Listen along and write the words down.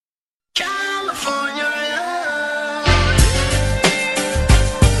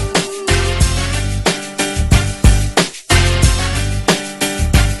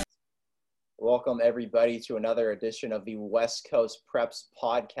welcome everybody to another edition of the West Coast Preps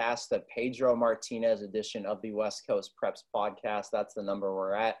Podcast, the Pedro Martinez edition of the West Coast Preps Podcast. That's the number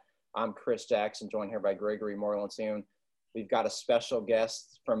we're at. I'm Chris Jackson, joined here by Gregory Moreland-Soon. We've got a special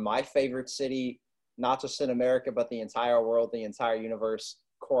guest from my favorite city, not just in America, but the entire world, the entire universe,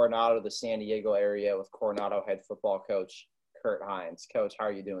 Coronado, the San Diego area, with Coronado head football coach Kurt Hines. Coach, how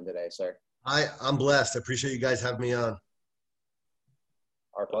are you doing today, sir? I'm blessed. I appreciate you guys having me on.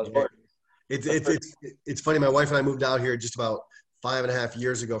 Our pleasure. It's funny. My wife and I moved out here just about 5.5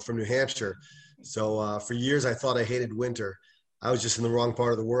 years ago from New Hampshire. So for years, I thought I hated winter. I was just in the wrong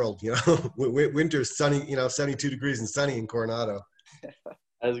part of the world. Winter's sunny, 72 degrees and sunny in Coronado.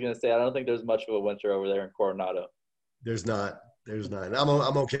 I was going to say, I don't think there's much of a winter over there in Coronado. There's not. And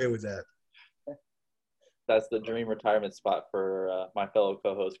I'm okay with that. That's the dream retirement spot for my fellow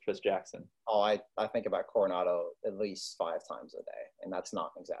co-host, Chris Jackson. Oh, I think about Coronado at least 5 times a day, and that's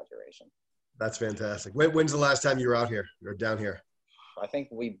not an exaggeration. That's fantastic. When's the last time you were out here or down here? I think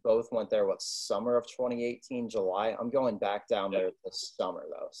we both went there, summer of 2018, July. I'm going back down there this summer,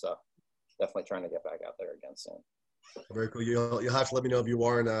 though, so definitely trying to get back out there again soon. Very cool. You'll have to let me know if you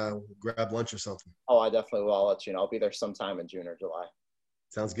are and grab lunch or something. Oh, I definitely will. I'll let you know. I'll be there sometime in June or July.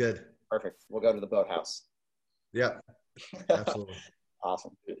 Sounds good. Perfect. We'll go to the boathouse. Yeah, absolutely.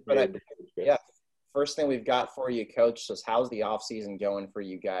 Awesome. But first thing we've got for you, Coach, is how's the off season going for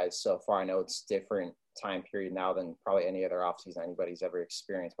you guys so far? I know it's different time period now than probably any other off season anybody's ever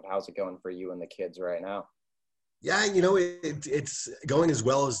experienced, but how's it going for you and the kids right now? Yeah, it's going as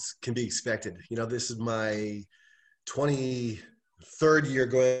well as can be expected. This is my 23rd year,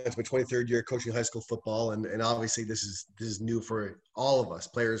 going into my 23rd year coaching high school football, and obviously this is new for all of us,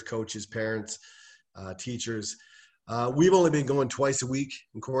 players, coaches, parents, teachers. We've only been going twice a week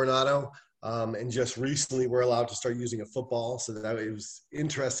in Coronado, and just recently we're allowed to start using a football, so that it was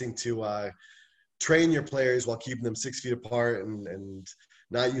interesting to train your players while keeping them 6 feet apart and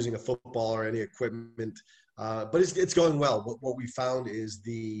not using a football or any equipment. But it's going well. What we found is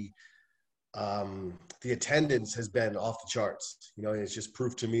the attendance has been off the charts. It's just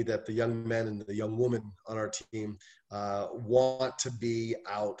proof to me that the young men and the young women on our team want to be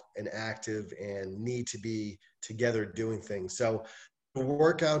out and active and need to be together doing things. So the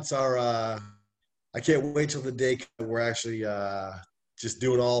workouts are, I can't wait till the day we're actually just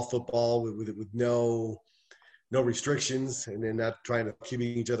doing all football with no restrictions, and then not trying to keep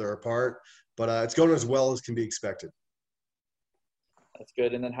each other apart. But it's going as well as can be expected. That's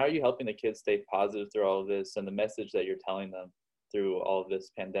good. And then how are you helping the kids stay positive through all of this and the message that you're telling them through all of this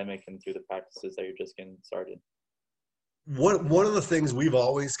pandemic and through the practices that you're just getting started? One of the things we've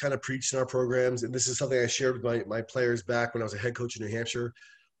always kind of preached in our programs, and this is something I shared with my players back when I was a head coach in New Hampshire,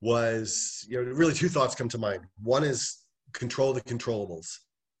 was, really 2 thoughts come to mind. One is control the controllables.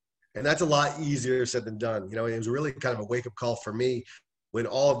 And that's a lot easier said than done. It was really kind of a wake-up call for me when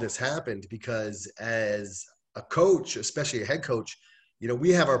all of this happened, because as a coach, especially a head coach,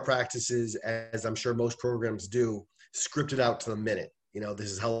 we have our practices, as I'm sure most programs do, scripted out to the minute.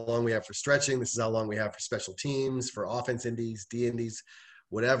 This is how long we have for stretching. This is how long we have for special teams, for offense indies, D indies,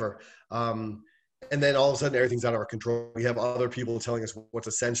 whatever. And then all of a sudden, everything's out of our control. We have other people telling us what's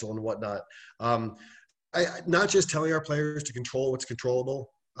essential and whatnot. Not just telling our players to control what's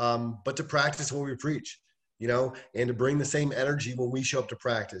controllable, but to practice what we preach, and to bring the same energy when we show up to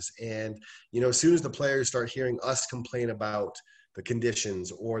practice. And, as soon as the players start hearing us complain about the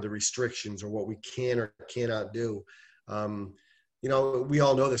conditions or the restrictions or what we can or cannot do, we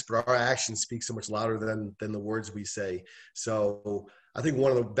all know this, but our actions speak so much louder than the words we say. So I think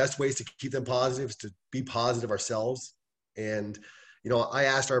one of the best ways to keep them positive is to be positive ourselves. And, I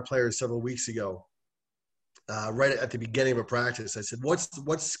asked our players several weeks ago, right at the beginning of a practice, I said, what's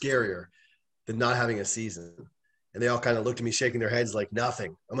scarier than not having a season? And they all kind of looked at me shaking their heads like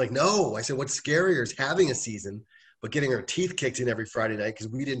nothing. I'm like, no. I said, what's scarier is having a season, but getting our teeth kicked in every Friday night because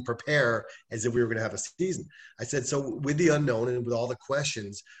we didn't prepare as if we were going to have a season. I said, so with the unknown and with all the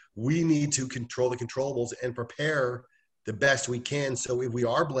questions, we need to control the controllables and prepare the best we can. So if we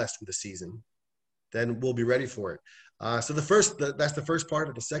are blessed with a season, then we'll be ready for it. So that's the first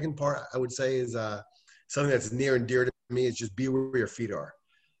part. The second part I would say is something that's near and dear to me is just be where your feet are,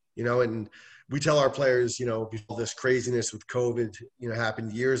 and we tell our players, before this craziness with COVID,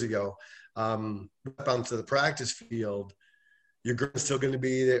 happened years ago, onto the practice field, your girl's still going to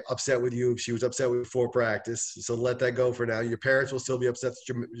be upset with you if she was upset with you before practice. So let that go for now. Your parents will still be upset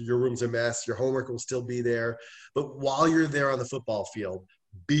that your room's a mess. Your homework will still be there. But while you're there on the football field,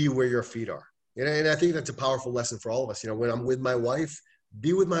 be where your feet are. And I think that's a powerful lesson for all of us. When I'm with my wife,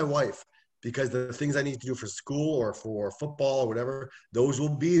 be with my wife. because the things I need to do for school or for football or whatever, those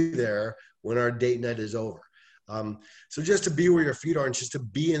will be there when our date night is over. So just to be where your feet are and just to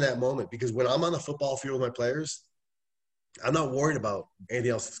be in that moment, because when I'm on the football field with my players, I'm not worried about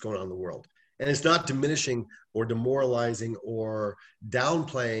anything else that's going on in the world. And it's not diminishing or demoralizing or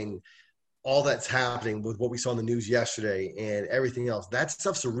downplaying all that's happening with what we saw in the news yesterday and everything else. That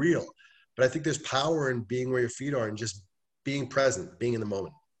stuff's surreal. But I think there's power in being where your feet are and just being present, being in the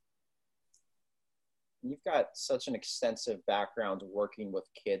moment. You've got such an extensive background working with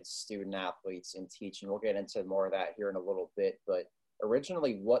kids, student athletes, and teaching. We'll get into more of that here in a little bit. But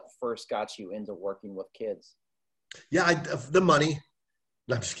originally, what first got you into working with kids? Yeah, the money.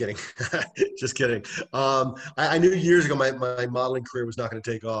 No, I'm just kidding. Just kidding. I knew years ago my modeling career was not going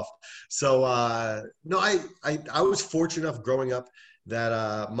to take off. So no, I was fortunate enough growing up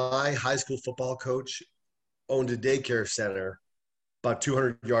that my high school football coach owned a daycare center about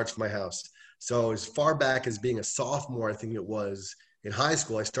 200 yards from my house. So as far back as being a sophomore, I think it was in high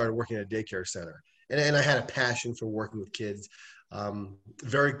school, I started working at a daycare center, and I had a passion for working with kids.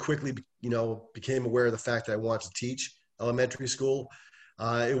 Very quickly, became aware of the fact that I wanted to teach elementary school.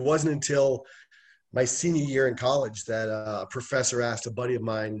 It wasn't until my senior year in college that a professor asked a buddy of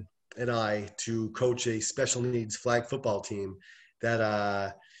mine and I to coach a special needs flag football team that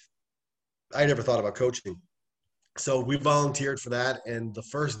I never thought about coaching. So we volunteered for that. And the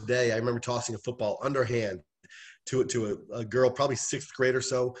first day I remember tossing a football underhand to a girl, probably sixth grade or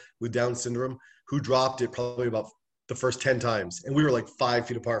so with Down syndrome, who dropped it probably about the first 10 times. And we were like 5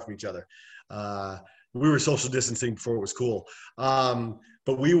 feet apart from each other. We were social distancing before it was cool.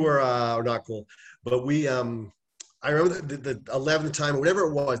 But we were, or not cool, but I remember the 11th time, or whatever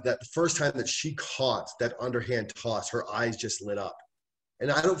it was, that the first time that she caught that underhand toss, her eyes just lit up.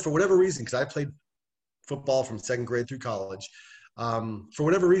 And I don't, for whatever reason, because I played football from second grade through college, for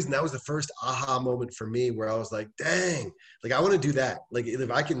whatever reason, that was the first aha moment for me where I was like, dang, like I want to do that. Like if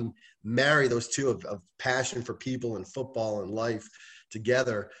I can marry those two of passion for people and football and life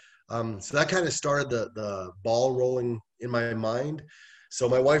together. So that kind of started the ball rolling in my mind. So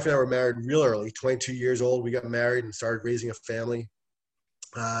my wife and I were married real early, 22 years old. We got married and started raising a family.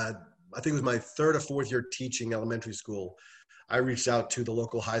 I think it was my third or fourth year teaching elementary school. I reached out to the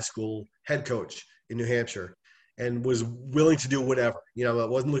local high school head coach in New Hampshire and was willing to do whatever. I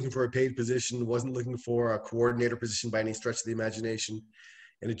wasn't looking for a paid position, wasn't looking for a coordinator position by any stretch of the imagination.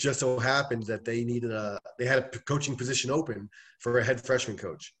 And it just so happened that they had a coaching position open for a head freshman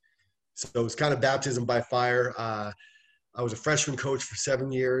coach. So it was kind of baptism by fire. I was a freshman coach for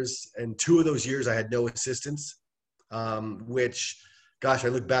 7 years, and 2 of those years I had no assistants, which, gosh, I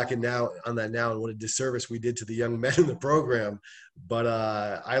look back on that now and what a disservice we did to the young men in the program. But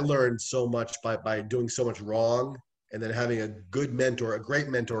I learned so much by doing so much wrong, and then having a good mentor, a great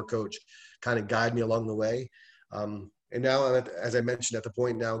mentor coach, kind of guide me along the way. And now, as I mentioned, at the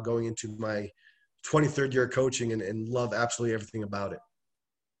point now going into my 23rd year coaching and love absolutely everything about it.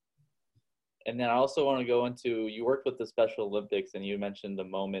 And then I also want to go into, you worked with the Special Olympics, and you mentioned the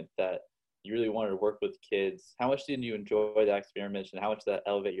moment that you really wanted to work with kids. How much did you enjoy that experience, and how much did that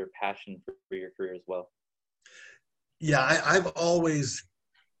elevate your passion for your career as well? Yeah, I've always,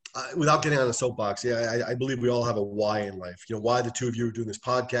 without getting on a soapbox, I believe we all have a why in life. Why the two of you are doing this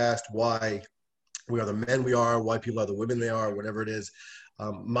podcast, why we are the men we are, why people are the women they are, whatever it is.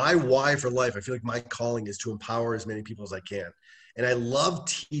 My why for life, I feel like my calling is to empower as many people as I can. And I love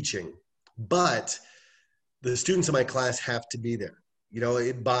teaching, but the students in my class have to be there.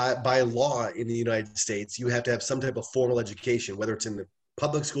 By law in the United States, you have to have some type of formal education, whether it's in the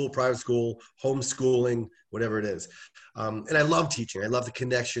public school, private school, homeschooling, whatever it is. And I love teaching. I love the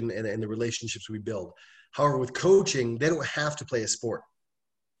connection and the relationships we build. However, with coaching, they don't have to play a sport.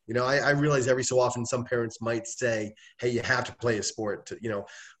 I realize every so often some parents might say, hey, you have to play a sport,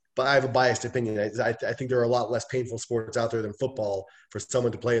 but I have a biased opinion. I think there are a lot less painful sports out there than football for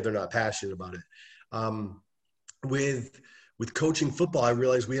someone to play if they're not passionate about it. With coaching football, I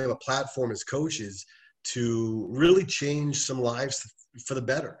realize we have a platform as coaches to really change some lives for the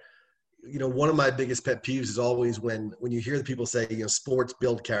better. One of my biggest pet peeves is always when you hear the people say, sports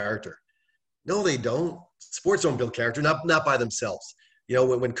build character. No, they don't. Sports don't build character, not by themselves.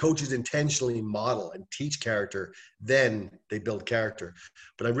 When coaches intentionally model and teach character, then they build character.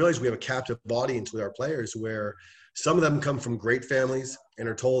 But I realize we have a captive audience with our players where some of them come from great families and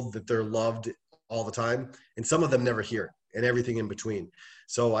are told that they're loved all the time, and some of them never hear it, and everything in between.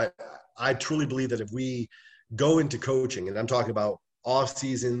 So I truly believe that if we go into coaching, and I'm talking about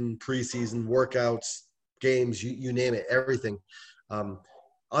off-season, preseason, workouts, games, you name it, everything,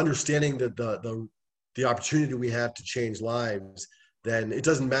 understanding that the opportunity we have to change lives, then it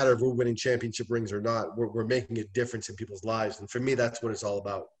doesn't matter if we're winning championship rings or not. We're making a difference in people's lives. And for me, that's what it's all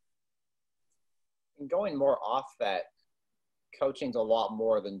about. going more off that, coaching's a lot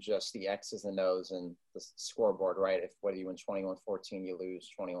more than just the X's and O's and the scoreboard, right? If whether you win 21-14, you lose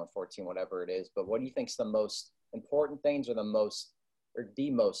 21-14, whatever it is. But what do you think is the most important things, or the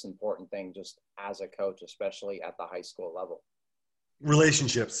most important thing just as a coach, especially at the high school level?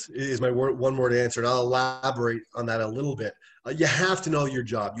 Relationships is my one word answer, and I'll elaborate on that a little bit. You have to know your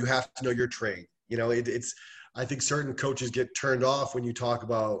job. You have to know your trade. You know, it's. I think certain coaches get turned off when you talk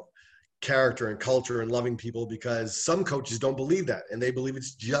about character and culture and loving people, because some coaches don't believe that, and they believe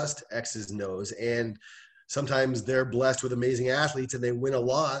it's just X's and O's. And sometimes they're blessed with amazing athletes and they win a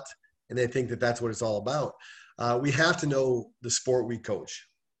lot, and they think that that's what it's all about. We have to know the sport we coach,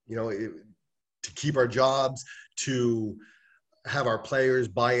 you know, to keep our jobs, to have our players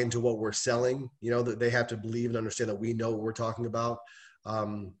buy into what we're selling. You know, that they have to believe and understand that we know what we're talking about.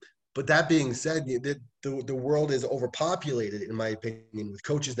 But that being said, the world is overpopulated, in my opinion, with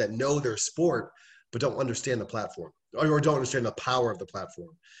coaches that know their sport but don't understand the platform, or don't understand the power of the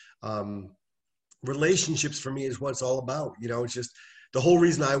platform. Relationships for me is what it's all about. You know, it's just the whole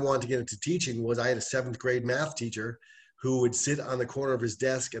reason I wanted to get into teaching was I had a 7th grade math teacher who would sit on the corner of his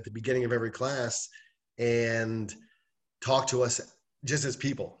desk at the beginning of every class and talk to us just as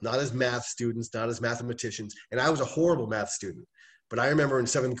people, not as math students, not as mathematicians. And I was a horrible math student. But I remember in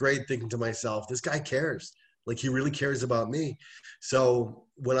 7th grade thinking to myself, this guy cares. Like, he really cares about me. So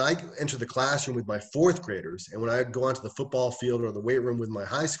when I enter the classroom with my 4th graders, and when I go onto the football field or the weight room with my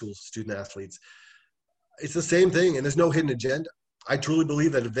high school student athletes, it's the same thing. And there's no hidden agenda. I truly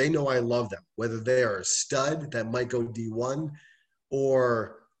believe that if they know I love them, whether they are a stud that might go D1,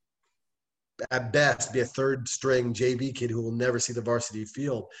 or at best be a 3rd string JV kid who will never see the varsity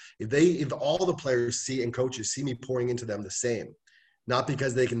field, if all the players see and coaches see me pouring into them the same, not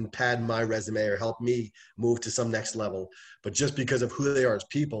because they can pad my resume or help me move to some next level, but just because of who they are as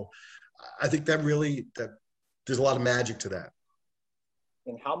people, I think that there's a lot of magic to that.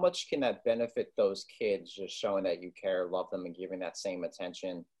 And how much can that benefit those kids, just showing that you care, love them, and giving that same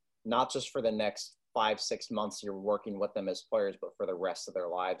attention, not just for the next 5-6 months you're working with them as players, but for the rest of their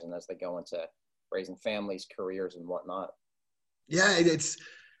lives and as they go into raising families, careers, and whatnot? Yeah, it's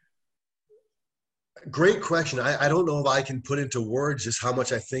a great question. I don't know if I can put into words just how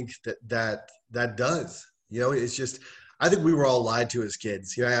much I think that does. You know, it's just, I think we were all lied to as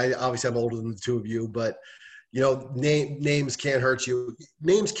kids. You know, obviously I'm older than the two of you, but you know, names can't hurt you.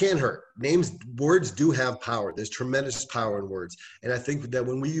 Names can hurt. Words do have power. There's tremendous power in words. And I think that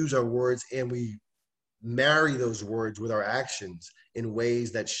when we use our words and we marry those words with our actions in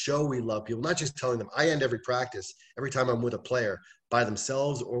ways that show we love people, not just telling them. I end every practice, every time I'm with a player, by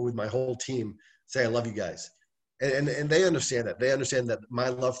themselves or with my whole team, say, I love you guys. And they understand that. They understand that my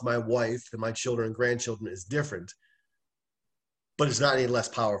love for my wife and my children and grandchildren is different, but it's not any less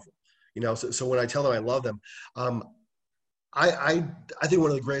powerful. You know, so when I tell them I love them, I think one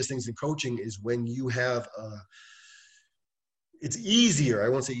of the greatest things in coaching is when you have it's easier, I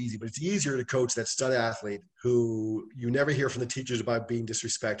won't say easy, but it's easier to coach that stud athlete who you never hear from the teachers about being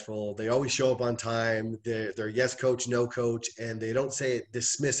disrespectful. They always show up on time. They're yes coach, no coach, and they don't say it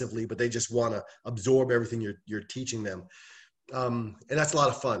dismissively, but they just want to absorb everything you're teaching them. And that's a lot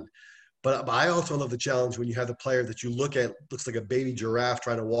of fun. But I also love the challenge when you have the player that you look at, looks like a baby giraffe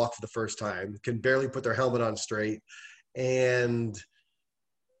trying to walk for the first time, can barely put their helmet on straight, and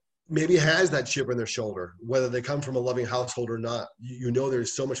maybe has that chip on their shoulder, whether they come from a loving household or not. You know,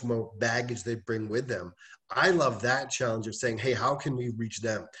 there's so much more baggage they bring with them. I love that challenge of saying, hey, how can we reach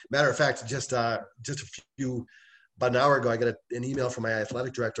them? Matter of fact, about an hour ago, I got an email from my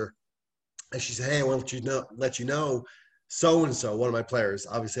athletic director, and she said, hey, I want to let you know, so-and-so, one of my players,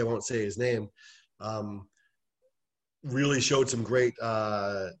 obviously I won't say his name, really showed some great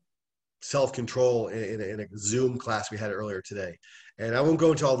self-control in a Zoom class we had earlier today. And I won't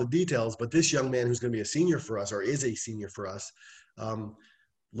go into all the details, but this young man who's going to be a senior for us, or is a senior for us,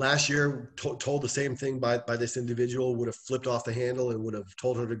 last year told the same thing by this individual, would have flipped off the handle and would have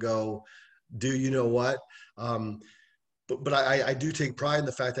told her to go, do you know what? But I do take pride in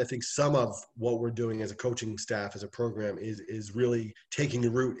the fact that I think some of what we're doing as a coaching staff, as a program, is really taking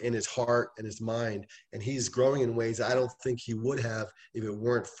root in his heart and his mind. And he's growing in ways I don't think he would have if it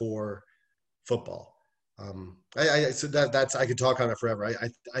weren't for football. So that's, I could talk on it forever.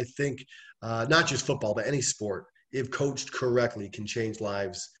 I think not just football, but any sport, if coached correctly, can change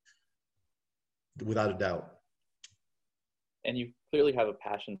lives without a doubt. And you clearly have a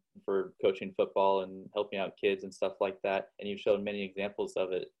passion for coaching football and helping out kids and stuff like that. And you've shown many examples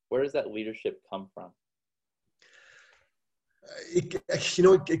of it. Where does that leadership come from?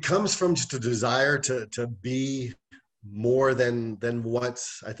 It comes from just a desire to be more than what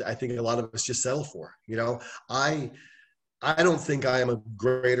I think a lot of us just settle for. You know, I don't think I am a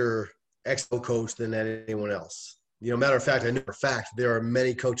greater Expo coach than anyone else. You know, matter of fact, I know for a fact there are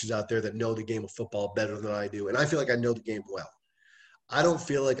many coaches out there that know the game of football better than I do, and I feel like I know the game well. I don't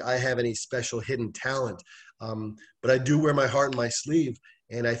feel like I have any special hidden talent, but I do wear my heart on my sleeve.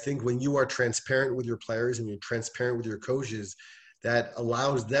 And I think when you are transparent with your players and you're transparent with your coaches, that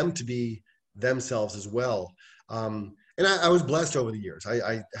allows them to be themselves as well. And I was blessed over the years.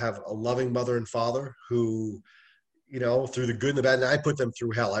 I have a loving mother and father who, you know, through the good and the bad, and I put them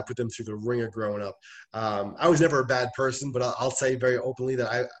through hell. I put them through the ringer growing up. I was never a bad person, but I'll say very openly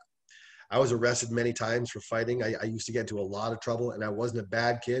that I was arrested many times for fighting. I used to get into a lot of trouble, and I wasn't a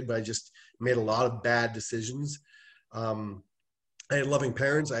bad kid, but I just made a lot of bad decisions. I had loving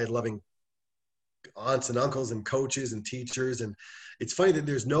parents. I had loving aunts and uncles and coaches and teachers. And it's funny that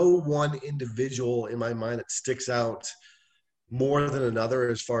there's no one individual in my mind that sticks out more than another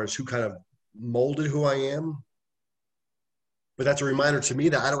as far as who kind of molded who I am. But that's a reminder to me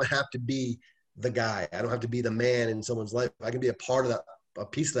that I don't have to be the guy. I don't have to be the man in someone's life. I can be a part of that, a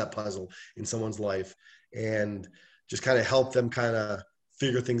piece of that puzzle in someone's life, and just kind of help them kind of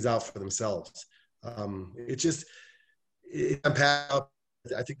figure things out for themselves. I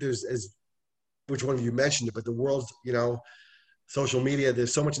think there's, as which one of you mentioned it, but the world's, you know, social media,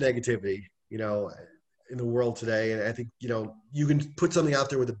 there's so much negativity, you know, in the world today. And I think, you know, you can put something out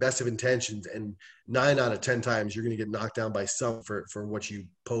there with the best of intentions, and 9 out of 10 times you're going to get knocked down by some for what you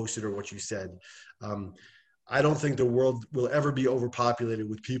posted or what you said. I don't think the world will ever be overpopulated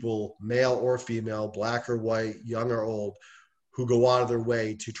with people, male or female, black or white, young or old, who go out of their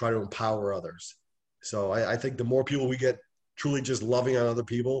way to try to empower others. So I think the more people we get truly just loving on other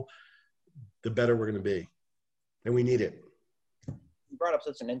people, the better we're going to be. And we need it. You brought up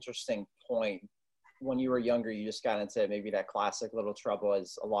such an interesting point. When you were younger, you just got into maybe that classic little trouble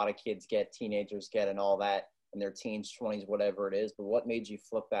as a lot of kids get, teenagers get, and all that in their teens, 20s, whatever it is. But what made you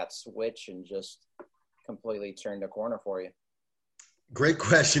flip that switch and just completely turn the corner for you? Great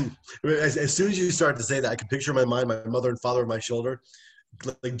question. As soon as you started to say that, I could picture in my mind my mother and father on my shoulder,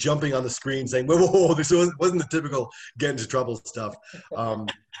 like jumping on the screen saying, whoa, whoa, whoa, this wasn't the typical get into trouble stuff.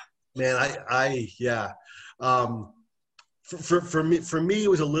 Man, yeah. For me, it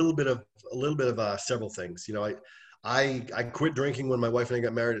was a little bit of several things. You know, I quit drinking when my wife and I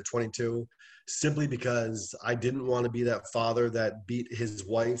got married at 22, simply because I didn't want to be that father that beat his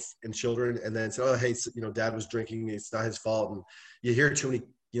wife and children and then said, oh, hey, you know, dad was drinking, it's not his fault. And you hear too many,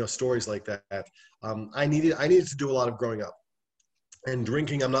 you know, stories like that. I needed to do a lot of growing up. And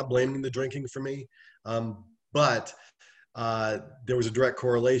drinking, I'm not blaming the drinking for me, but there was a direct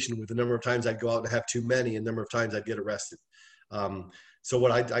correlation with the number of times I'd go out and have too many and the number of times I'd get arrested. So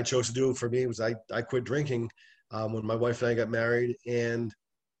what I chose to do for me was I quit drinking when my wife and I got married, and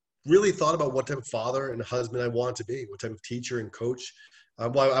really thought about what type of father and husband I wanted to be, what type of teacher and coach.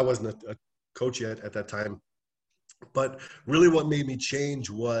 Well, I wasn't a coach yet at that time, but really what made me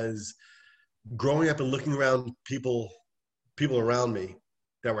change was growing up and looking around people around me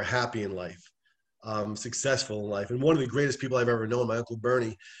that were happy in life, successful in life. And one of the greatest people I've ever known, my Uncle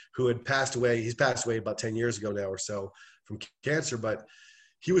Bernie, who had passed away, he's passed away about 10 years ago now or so from cancer, but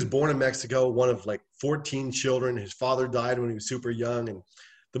he was born in Mexico, one of like 14 children. His father died when he was super young, and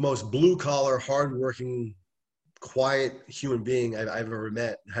the most blue collar, hardworking, quiet human being I've ever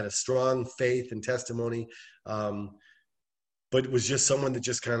met. Had a strong faith and testimony, but was just someone that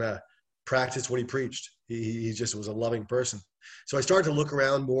just kind of practiced what he preached. He just was a loving person. So I started to look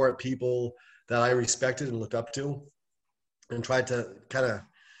around more at people that I respected and looked up to, and tried to kind of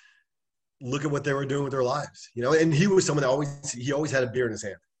look at what they were doing with their lives, you know. And he was someone that always had a beer in his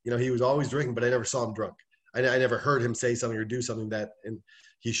hand. You know, he was always drinking, but I never saw him drunk. I never heard him say something or do something that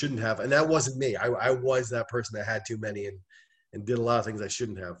he shouldn't have. And that wasn't me. I was that person that had too many and did a lot of things I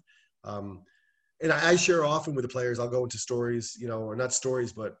shouldn't have. And I share often with the players. I'll go into stories, you know, or not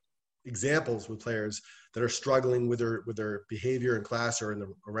stories, but examples with players that are struggling with their behavior in class or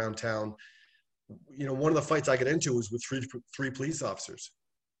around town. You know, one of the fights I got into was with three police officers,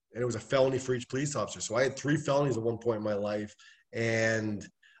 and it was a felony for each police officer. So I had 3 felonies at one point in my life, and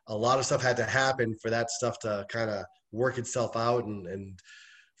a lot of stuff had to happen for that stuff to kind of work itself out, and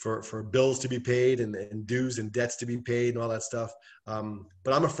for bills to be paid and dues and debts to be paid and all that stuff.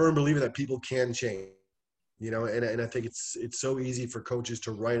 But I'm a firm believer that people can change, you know, and I think it's so easy for coaches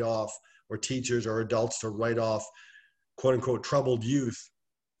to write off, or teachers or adults to write off, quote unquote, troubled youth.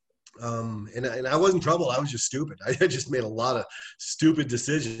 And I wasn't troubled. I was just stupid. I just made a lot of stupid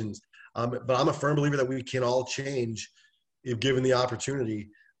decisions. But I'm a firm believer that we can all change if given the opportunity.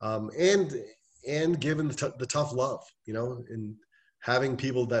 And and giving the tough love, and having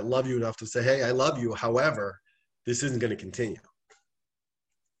people that love you enough to say, hey, I love you. However, this isn't going to continue.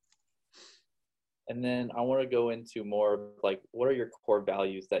 And then I want to go into more like, what are your core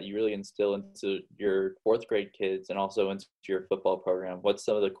values that you really instill into your fourth grade kids and also into your football program? What's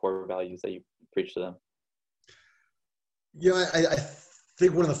some of the core values that you preach to them? I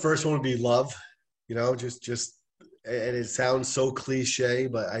think one of the first one would be love, just, and it sounds so cliche,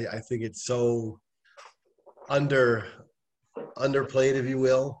 but I think it's so underplayed, if you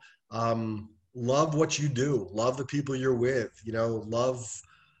will. Love what you do. Love the people you're with,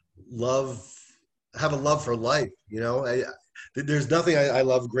 have a love for life. There's nothing I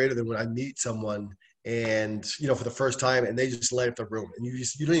love greater than when I meet someone and, for the first time and they just light up the room and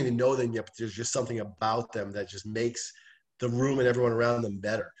you don't even know them yet, but there's just something about them that just makes the room and everyone around them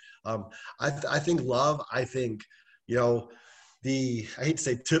better. I think love, I hate to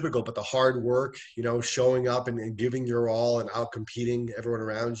say typical, but the hard work, showing up and giving your all and out competing everyone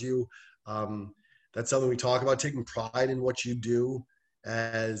around you. That's something we talk about, taking pride in what you do.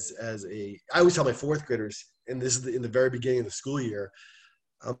 I always tell my fourth graders, and this is in the very beginning of the school year,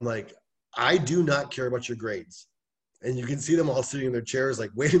 I'm like, I do not care about your grades. And you can see them all sitting in their chairs like,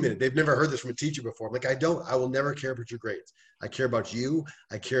 wait a minute, they've never heard this from a teacher before. I'm like, I will never care about your grades. I care about you.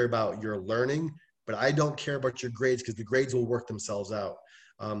 I care about your learning, but I don't care about your grades because the grades will work themselves out.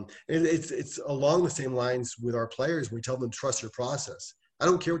 And it's along the same lines with our players. We tell them to trust your process. I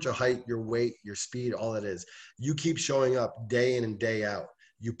don't care what your height, your weight, your speed, all that is. You keep showing up day in and day out.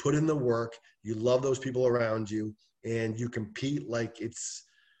 You put in the work, you love those people around you, and you compete like it's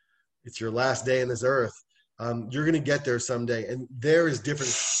your last day on this earth. You're going to get there someday. And there is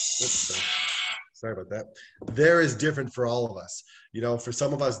different. Oops, sorry about that. There is different for all of us. For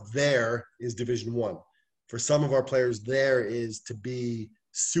some of us, there is Division I. For some of our players, there is to be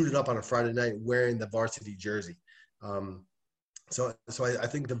suited up on a Friday night wearing the varsity jersey. So I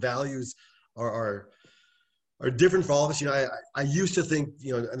think the values are different for all of us. I used to think,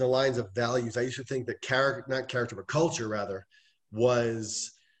 in the lines of values, I used to think that culture rather,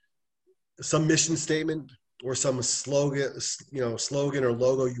 was some mission statement or some slogan or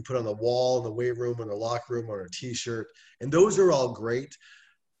logo you put on the wall in the weight room or the locker room or a t-shirt. And those are all great.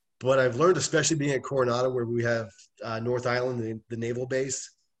 But I've learned, especially being at Coronado, where we have North Island, the naval base,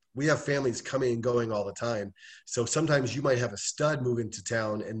 we have families coming and going all the time. So sometimes you might have a stud move into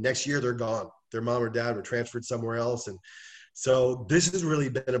town and next year they're gone. Their mom or dad were transferred somewhere else. And so this has really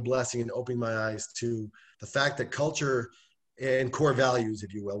been a blessing in opening my eyes to the fact that culture and core values,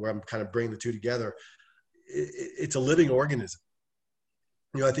 if you will, where I'm kind of bringing the two together, it's a living organism.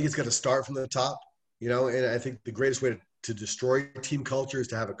 I think it's got to start from the top, and I think the greatest way to destroy team culture is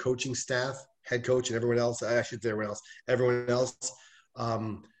to have a coaching staff, head coach and everyone else,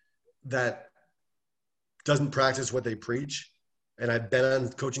 that doesn't practice what they preach. And I've been on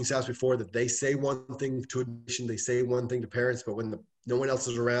coaching staffs before that they say one thing to admission, they say one thing to parents, but when no one else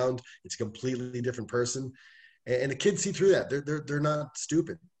is around, it's a completely different person. And the kids see through that. They're not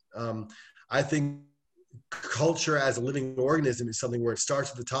stupid. I think culture as a living organism is something where it starts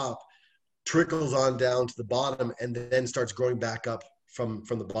at the top, trickles on down to the bottom, and then starts growing back up from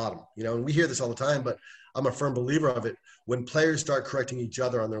the bottom. And we hear this all the time, but I'm a firm believer of it. When players start correcting each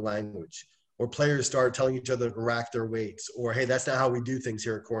other on their language, or players start telling each other to rack their weights, or, hey, that's not how we do things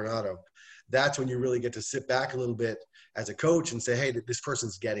here at Coronado, that's when you really get to sit back a little bit as a coach and say, hey, this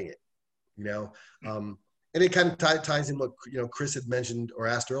person's getting it, and it kind of ties in what, Chris had mentioned or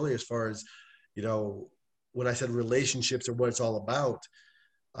asked earlier, as far as, when I said relationships and what it's all about.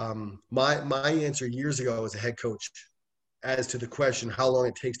 My answer years ago as a head coach, as to the question, how long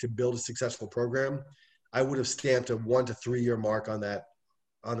it takes to build a successful program, I would have stamped a 1 to 3 year mark on that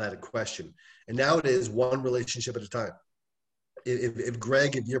question. And now it is one relationship at a time. If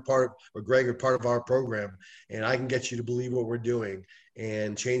Greg, if you're part of our program, and I can get you to believe what we're doing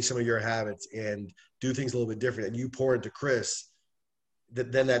and change some of your habits and do things a little bit different, and you pour into Chris,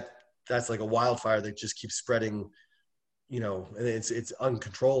 then that's like a wildfire that just keeps spreading, and it's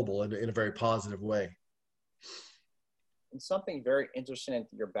uncontrollable in a very positive way. And something very interesting in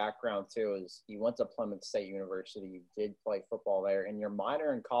your background too is you went to Plymouth State University. You did play football there, and your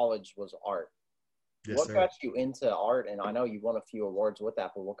minor in college was art. Yes, what sir. got you into art? And I know you won a few awards with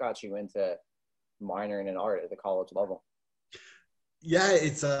that, but what got you into minoring in art at the college level? Yeah,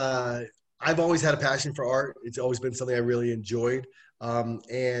 it's I've always had a passion for art. It's always been something I really enjoyed,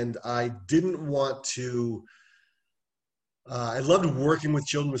 and I didn't want to I loved working with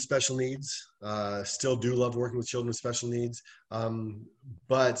children with special needs. Still do love working with children with special needs.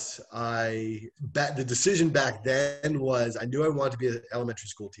 But the decision back then was I knew I wanted to be an elementary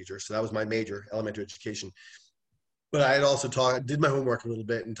school teacher. So that was my major, elementary education. But I had also did my homework a little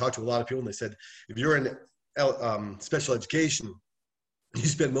bit and talked to a lot of people. And they said, if you're in special education, you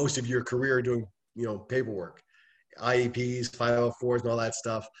spend most of your career doing, paperwork, IEPs, 504s, and all that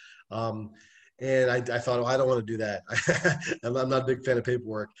stuff. And I thought, I don't want to do that. I'm not a big fan of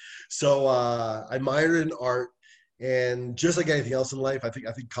paperwork. So I minored in art. And just like anything else in life, I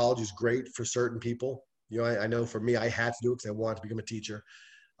think college is great for certain people. I know for me, I had to do it because I wanted to become a teacher.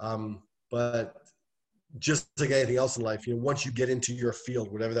 But just like anything else in life, once you get into your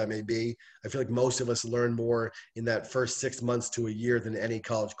field, whatever that may be, I feel like most of us learn more in that first 6 months to a year than any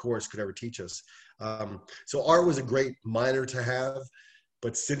college course could ever teach us. So art was a great minor to have.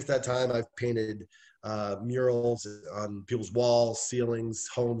 But since that time, I've painted murals on people's walls, ceilings,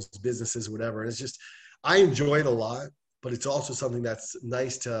 homes, businesses, whatever. And it's just, I enjoy it a lot, but it's also something that's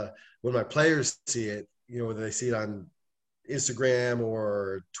nice to, when my players see it, whether they see it on Instagram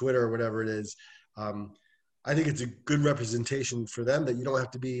or Twitter or whatever it is, I think it's a good representation for them that you don't have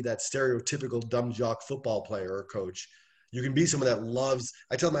to be that stereotypical dumb jock football player or coach. You can be someone that loves,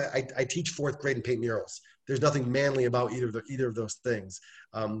 I tell them I teach fourth grade and paint murals. There's nothing manly about either of those things.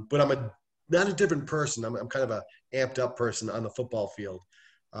 But I'm not a different person. I'm kind of a amped up person on the football field.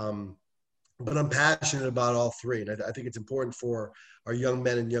 But I'm passionate about all three. And I think it's important for our young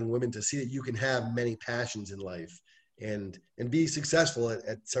men and young women to see that you can have many passions in life and be successful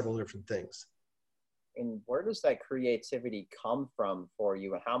at several different things. And where does that creativity come from for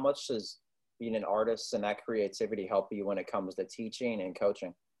you? And how much does being an artist and that creativity help you when it comes to teaching and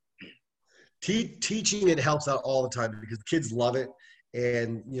coaching? Teaching, it helps out all the time because the kids love it.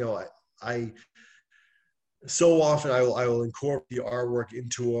 And, I so often I will incorporate the artwork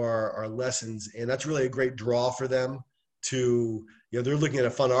into our lessons. And that's really a great draw for them to, they're looking at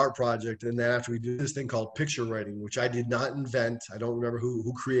a fun art project. And then after we do this thing called picture writing, which I did not invent, I don't remember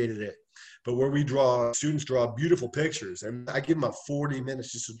who created it, but where students draw beautiful pictures. And I give them about 40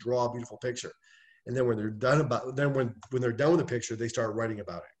 minutes just to draw a beautiful picture. And then when they're done when they're done with the picture, they start writing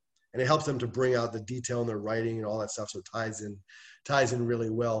about it. And it helps them to bring out the detail in their writing and all that stuff. So it ties in really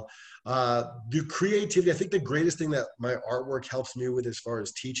well. The creativity, I think the greatest thing that my artwork helps me with as far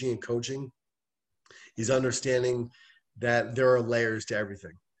as teaching and coaching is understanding that there are layers to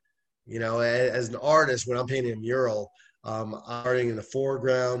everything. As an artist, when I'm painting a mural, I'm starting in the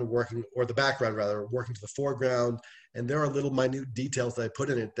foreground, working to the foreground. And there are little minute details that I put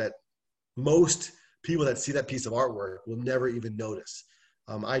in it that most people that see that piece of artwork will never even notice.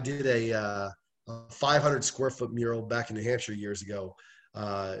 I did a 500 square foot mural back in New Hampshire years ago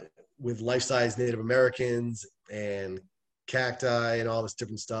with life-size Native Americans and cacti and all this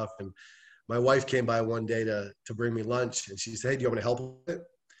different stuff. And my wife came by one day to bring me lunch, and she said, "Hey, do you want me to help with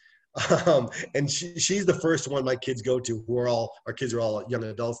it?" And she's the first one my kids go to, our kids are all young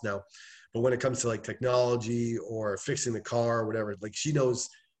adults now. But when it comes to like technology or fixing the car or whatever, like she knows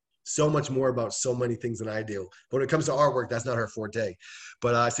so much more about so many things than I do. But when it comes to artwork, that's not her forte.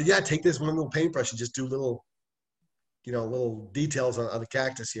 But I said, yeah, take this one little paintbrush and just do little details on the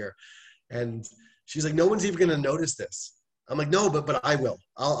cactus here. And she's like, no one's even going to notice this. I'm like, no, but I will.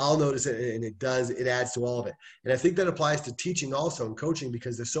 I'll notice it. And it adds to all of it. And I think that applies to teaching also and coaching,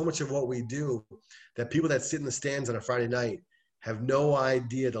 because there's so much of what we do that people that sit in the stands on a Friday night have no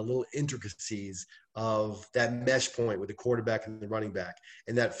idea the little intricacies of that mesh point with the quarterback and the running back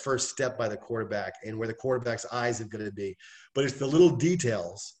and that first step by the quarterback and where the quarterback's eyes are going to be. But it's the little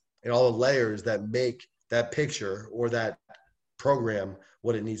details and all the layers that make that picture or that program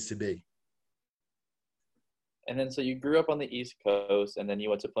what it needs to be. And then, so you grew up on the East Coast and then you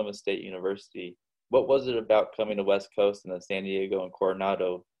went to Plymouth State University. What was it about coming to West Coast and then San Diego and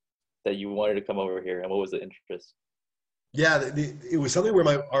Coronado that you wanted to come over here? And what was the interest? Yeah, it was something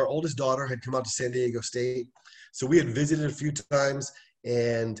where our oldest daughter had come out to San Diego State. So we had visited a few times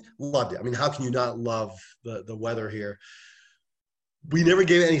and loved it. I mean, how can you not love the weather here? We never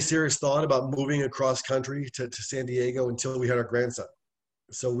gave any serious thought about moving across country to San Diego until we had our grandson.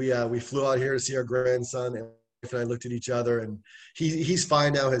 So we flew out here to see our grandson, and I looked at each other, and he's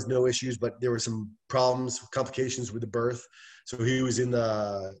fine now, has no issues, but there were some complications with the birth. So he was in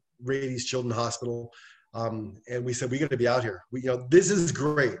the Rady Children's Hospital. And we said, we got to be out here. This is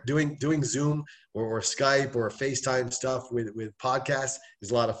great. Doing Zoom or Skype or FaceTime stuff with podcasts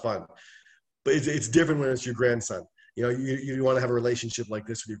is a lot of fun, but it's different when it's your grandson. You want to have a relationship like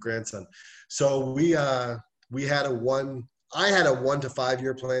this with your grandson. So I had a 1 to 5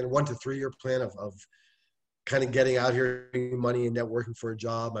 year plan, 1 to 3 year plan of kind of getting out here, making money and networking for a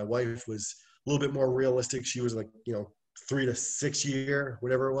job. My wife was a little bit more realistic. She was like, 3 to 6 year,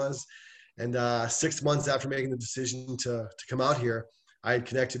 whatever it was. And 6 months after making the decision to come out here, I had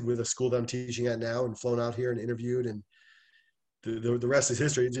connected with a school that I'm teaching at now and flown out here and interviewed, and the rest is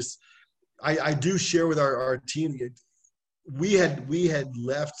history. I do share with our team. We had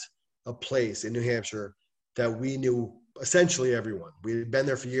left a place in New Hampshire that we knew essentially everyone. We had been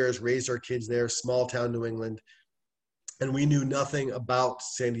there for years, raised our kids there, small town New England, and we knew nothing about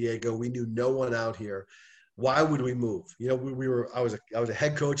San Diego. We knew no one out here. Why would we move? I was a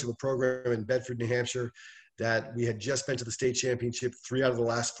head coach of a program in Bedford, New Hampshire, that we had just been to the state championship 3 out of the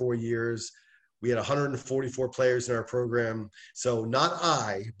last 4 years. We had 144 players in our program. So not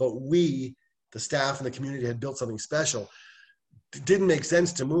I, but we, the staff and the community, had built something special. It didn't make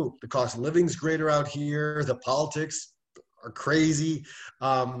sense to move. The cost of living's greater out here. The politics are crazy.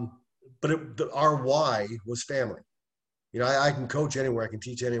 But our why was family. I can coach anywhere. I can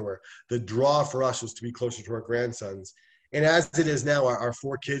teach anywhere. The draw for us was to be closer to our grandsons. And as it is now, our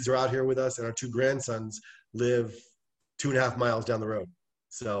 4 kids are out here with us, and our 2 grandsons live 2.5 miles down the road.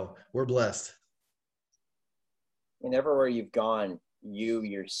 So we're blessed. And everywhere you've gone,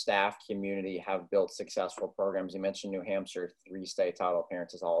 your staff community have built successful programs. You mentioned New Hampshire, 3 state title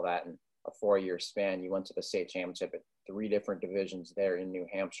appearances, all of that in a 4-year span. You went to the state championship at 3 different divisions there in New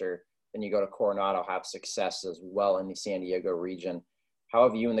Hampshire. Then you go to Coronado, have success as well in the San Diego region. How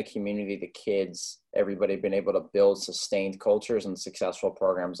have you and the community, the kids, everybody been able to build sustained cultures and successful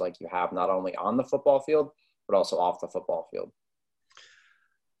programs like you have, not only on the football field, but also off the football field?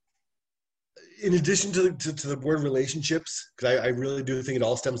 In addition to the word relationships, because I really do think it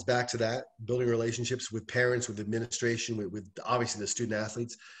all stems back to that, building relationships with parents, with administration, with obviously the student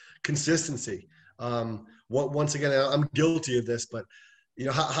athletes, consistency. Once again, I'm guilty of this, but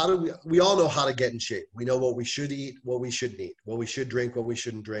how do we all know how to get in shape. We know what we should eat, what we shouldn't eat, what we should drink, what we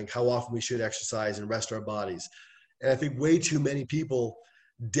shouldn't drink, how often we should exercise and rest our bodies. And I think way too many people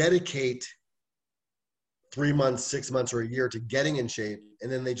dedicate 3 months, 6 months, or a year to getting in shape,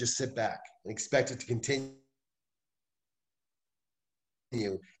 and then they just sit back and expect it to continue.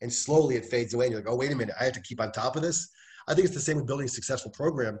 And slowly it fades away. And you're like, oh, wait a minute, I have to keep on top of this. I think it's the same with building a successful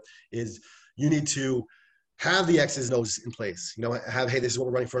program. Is you need to have the X's and O's in place. Hey, this is what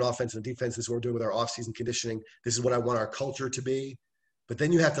we're running for an offense and a defense. This is what we're doing with our off-season conditioning. This is what I want our culture to be. But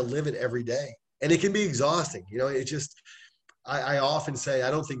then you have to live it every day. And it can be exhausting. It just, I often say, I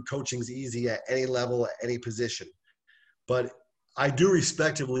don't think coaching's easy at any level, at any position. But I do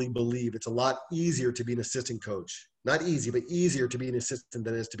respectively believe it's a lot easier to be an assistant coach. Not easy, but easier to be an assistant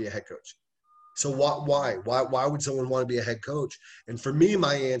than it is to be a head coach. So why? Why would someone want to be a head coach? And for me,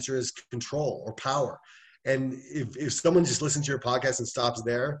 my answer is control or power. And if someone just listens to your podcast and stops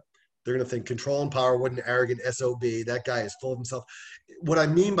there, they're going to think control and power, what an arrogant SOB. That guy is full of himself. What I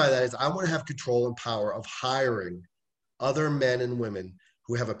mean by that is I want to have control and power of hiring other men and women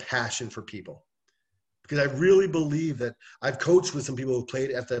who have a passion for people. Because I really believe that I've coached with some people who played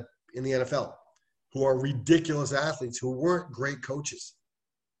in the NFL who are ridiculous athletes who weren't great coaches.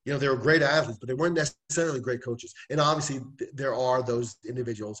 They were great athletes, but they weren't necessarily great coaches. And obviously, there are those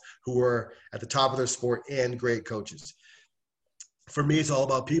individuals who were at the top of their sport and great coaches. For me, it's all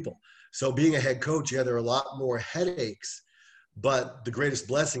about people. So being a head coach, there are a lot more headaches, but the greatest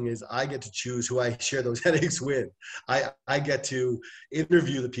blessing is I get to choose who I share those headaches with. I get to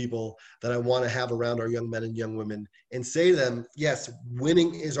interview the people that I want to have around our young men and young women and say to them, yes,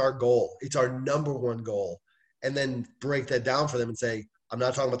 winning is our goal. It's our number one goal. And then break that down for them and say, I'm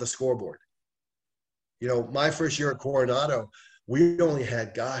not talking about the scoreboard. My first year at Coronado, we only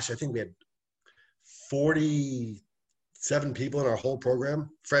had, I think we had 47 people in our whole program,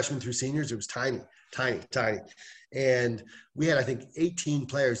 freshmen through seniors. It was tiny. And we had, I think, 18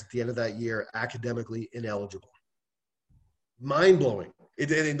 players at the end of that year academically ineligible. Mind-blowing.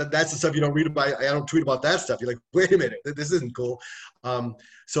 That's the stuff you don't read about. I don't tweet about that stuff. You're like, wait a minute, this isn't cool.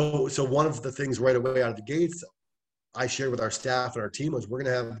 So one of the things right away out of the gates I shared with our staff and our team was we're going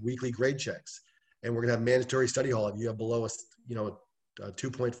to have weekly grade checks, and we're going to have mandatory study hall if you have below a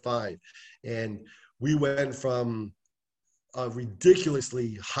 2.5. And we went from a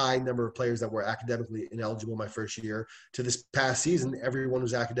ridiculously high number of players that were academically ineligible my first year to this past season, everyone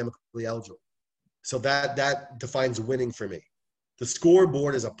was academically eligible. So that defines winning for me. The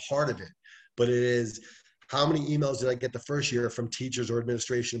scoreboard is a part of it, but it is how many emails did I get the first year from teachers or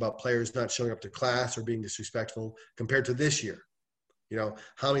administration about players not showing up to class or being disrespectful compared to this year?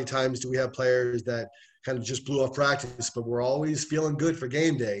 How many times do we have players that kind of just blew off practice, but we're always feeling good for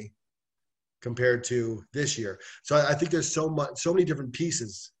game day, compared to this year. So I think there's so many different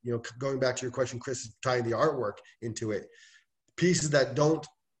pieces, going back to your question, Chris, tying the artwork into it, pieces that don't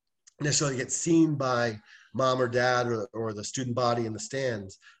necessarily get seen by mom or dad or the student body in the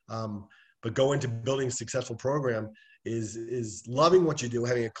stands. But going to building a successful program is loving what you do,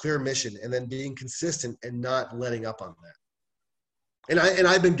 having a clear mission, and then being consistent and not letting up on that. And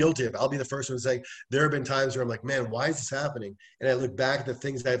I've been guilty of it. I'll be the first one to say there have been times where I'm like, man, why is this happening? And I look back at the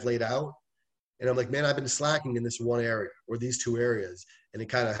things I've laid out, and I'm like, man, I've been slacking in this one area or these two areas, and I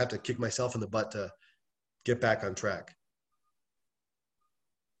kind of have to kick myself in the butt to get back on track.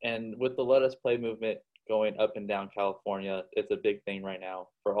 And with the Let Us Play movement going up and down California, it's a big thing right now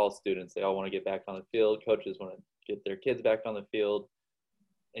for all students. They all want to get back on the field. Coaches want to get their kids back on the field.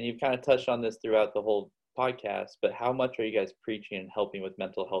 And you've kind of touched on this throughout the whole podcast, but how much are you guys preaching and helping with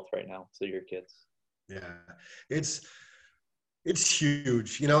mental health right now to your kids? Yeah, it's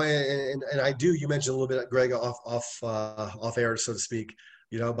huge, and I do, you mentioned a little bit, Greg, off air, so to speak,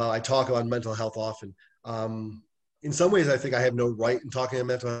 I talk about mental health often. In some ways, I think I have no right in talking about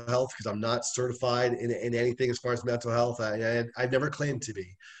mental health because I'm not certified in anything as far as mental health. I've never claimed to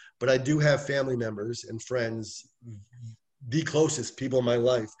be, but I do have family members and friends, the closest people in my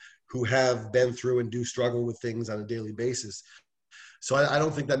life, who have been through and do struggle with things on a daily basis. So I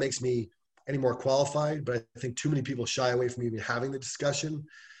don't think that makes me any more qualified, but I think too many people shy away from even having the discussion.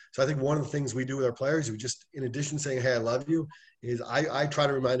 So I think one of the things we do with our players, we just, in addition to saying, hey, I love you, is I try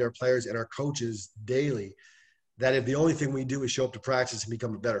to remind our players and our coaches daily that if the only thing we do is show up to practice and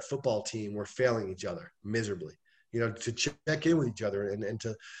become a better football team, we're failing each other miserably. To check in with each other and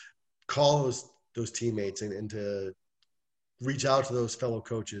to call those teammates and to reach out to those fellow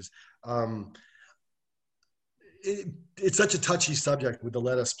coaches. It's such a touchy subject with the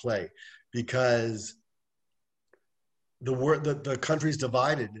Let Us Play because the country's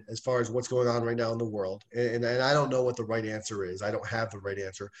divided as far as what's going on right now in the world. And I don't know what the right answer is. I don't have the right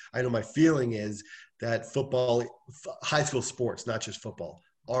answer. I know my feeling is that football, high school sports, not just football,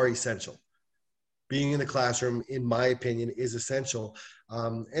 are essential. Being in the classroom, in my opinion, is essential.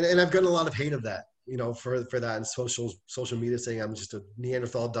 And I've gotten a lot of hate of that, for that and social media, saying I'm just a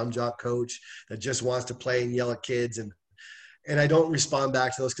Neanderthal dumb jock coach that just wants to play and yell at kids. And I don't respond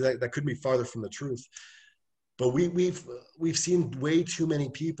back to those because that couldn't be farther from the truth. But we've seen way too many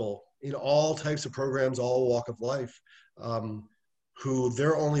people in all types of programs, all walk of life, who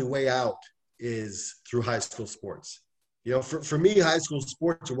their only way out is through high school sports. For me, high school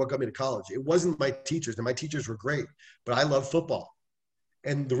sports are what got me to college. It wasn't my teachers, and my teachers were great, but I love football.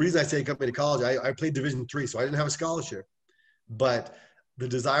 And the reason I say it got me to college, I played Division III, so I didn't have a scholarship. But the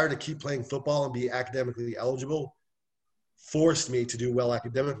desire to keep playing football and be academically eligible forced me to do well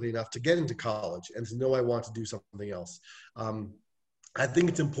academically enough to get into college and to know I want to do something else. I think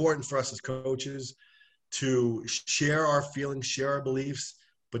it's important for us as coaches to share our feelings, share our beliefs,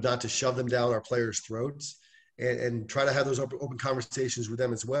 but not to shove them down our players' throats, and try to have those open conversations with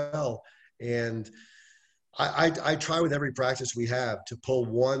them as well. And I try with every practice we have to pull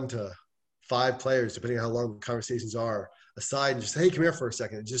 1 to 5 players, depending on how long the conversations are, aside and just, hey, come here for a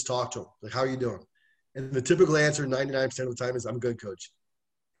second and just talk to them. Like, how are you doing? And the typical answer 99% of the time is, I'm good, coach.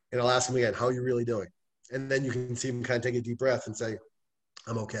 And I'll ask them again, how are you really doing? And then you can see them kind of take a deep breath and say,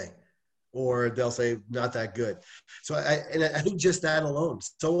 I'm okay. Or they'll say, not that good. So I think just that alone,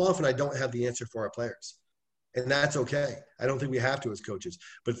 so often I don't have the answer for our players. And that's okay. I don't think we have to as coaches.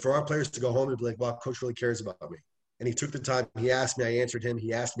 But for our players to go home and be like, wow, coach really cares about me. And he took the time. He asked me. I answered him.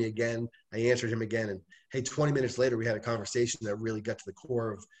 He asked me again. I answered him again. And, hey, 20 minutes later, we had a conversation that really got to the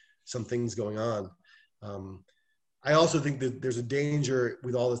core of some things going on. I also think that there's a danger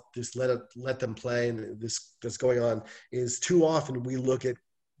with all this let them play and this that's going on is too often we look at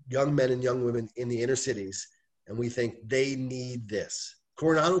young men and young women in the inner cities and we think they need this.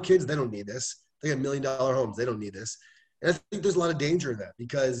 Coronado kids, they don't need this. They got $1 million homes. They don't need this. And I think there's a lot of danger in that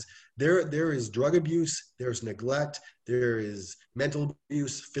because there is drug abuse, there's neglect, there is mental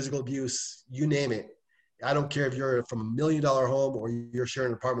abuse, physical abuse, you name it. I don't care if you're from $1 million home or you're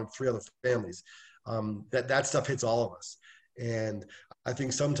sharing an apartment with 3 other families. That stuff hits all of us. And I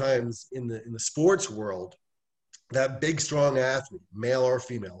think sometimes in the sports world, that big, strong athlete, male or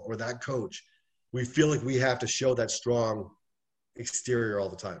female, or that coach, we feel like we have to show that strong exterior all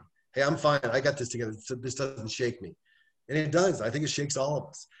the time. Hey, I'm fine. I got this together. This doesn't shake me. And it does. I think it shakes all of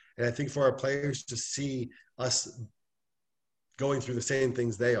us. And I think for our players to see us going through the same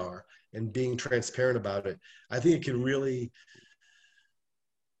things they are and being transparent about it, I think it can really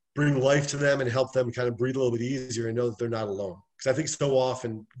bring life to them and help them kind of breathe a little bit easier and know that they're not alone. Because I think so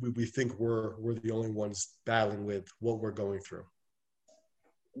often we think we're the only ones battling with what we're going through.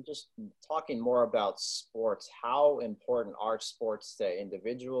 just talking more about sports, how important are sports to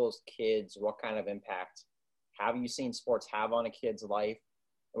individuals, kids? What kind of impact have you seen sports have on a kid's life?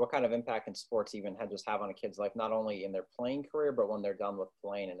 And what kind of impact can sports even have on a kid's life, not only in their playing career, but when they're done with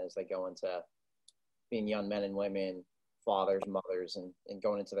playing and as they go into being young men and women, fathers, mothers, and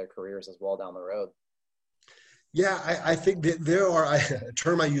going into their careers as well down the road? Yeah, I think that a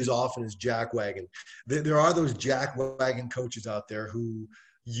term I use often is jackwagon. There are those jackwagon coaches out there who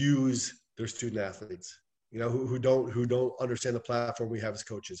use their student athletes, who don't understand the platform we have as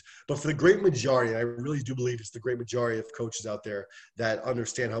coaches. But for the great majority, I really do believe it's the great majority of coaches out there that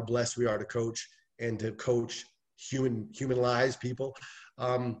understand how blessed we are to coach and to coach human lives, people.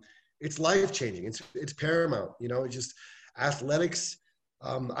 It's life changing. It's paramount. It's just athletics.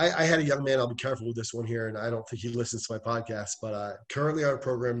 I had a young man, I'll be careful with this one here, and I don't think he listens to my podcast, but currently on a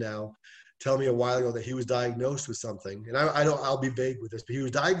program now, tell me a while ago that he was diagnosed with something. And I'll be vague with this, but he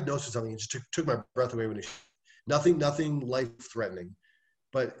was diagnosed with something. It just took my breath away nothing life-threatening.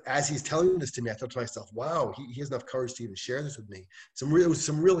 But as he's telling this to me, I thought to myself, wow, he has enough courage to even share this with me. It was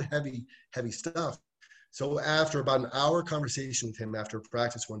some really heavy stuff. So after about an hour conversation with him after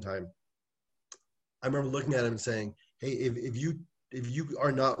practice one time, I remember looking at him and saying, hey, if you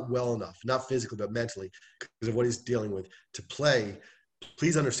are not well enough, not physically, but mentally, because of what he's dealing with, to play,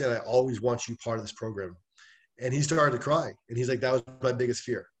 please understand I always want you part of this program. And he started to cry. And he's like, that was my biggest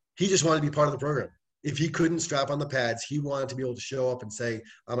fear. He just wanted to be part of the program. If he couldn't strap on the pads, he wanted to be able to show up and say,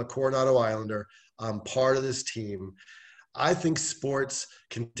 I'm a Coronado Islander. I'm part of this team. I think sports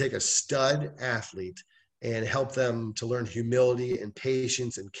can take a stud athlete and help them to learn humility and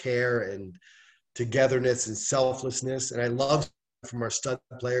patience and care and togetherness and selflessness. And I love from our stud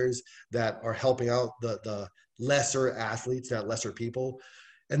players that are helping out the lesser athletes, not lesser people.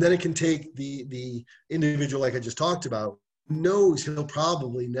 And then it can take the individual, like I just talked about, knows he'll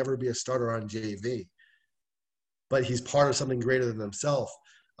probably never be a starter on JV, but he's part of something greater than himself.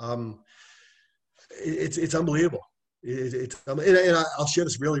 It's unbelievable. And I'll share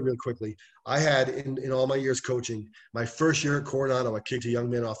this really, really quickly. I had in all my years coaching, my first year at Coronado, I kicked a young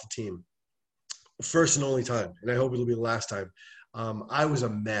man off the team. First and only time, and I hope it'll be the last time. I was a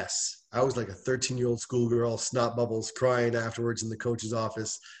mess. I was like a 13-year-old schoolgirl, snot bubbles, crying afterwards in the coach's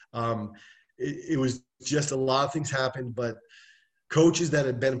office. It was just a lot of things happened, but coaches that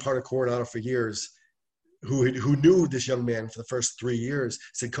had been part of Coronado for years, who knew this young man for the first 3 years,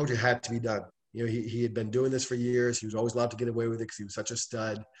 said, Coach, it had to be done. He had been doing this for years. He was always allowed to get away with it because he was such a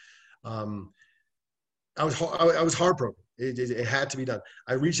stud. I was heartbroken. It had to be done.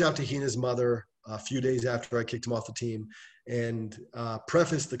 I reached out to he and his mother a few days after I kicked him off the team and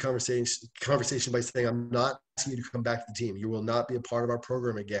prefaced the conversation by saying, I'm not asking you to come back to the team. You will not be a part of our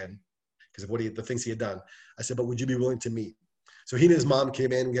program again because of the things he had done. I said, but would you be willing to meet? So he and his mom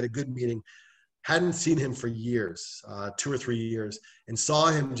came in and we had a good meeting. Hadn't seen him for years, 2 or 3 years, and saw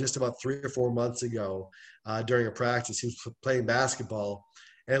him just about 3 or 4 months ago during a practice. He was playing basketball.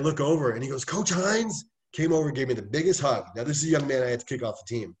 And I look over and he goes, Coach Hines, came over and gave me the biggest hug. Now, this is a young man I had to kick off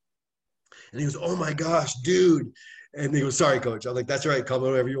the team. And he goes, oh my gosh, dude. And he goes, sorry, Coach. I'm like, that's all right. Call me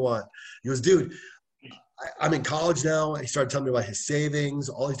whatever you want. He goes, dude, I'm in college now. And he started telling me about his savings,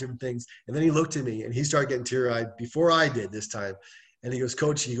 all these different things. And then he looked at me and he started getting teary-eyed before I did this time. And he goes,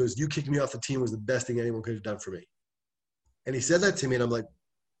 Coach, you kicked me off the team was the best thing anyone could have done for me. And he said that to me and I'm like,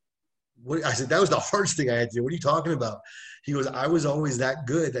 what? I said, that was the hardest thing I had to do. What are you talking about? He goes, I was always that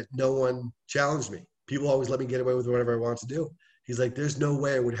good that no one challenged me. People always let me get away with whatever I wanted to do. He's like, there's no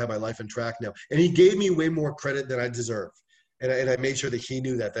way I would have my life on track now. And he gave me way more credit than I deserve. And I made sure that he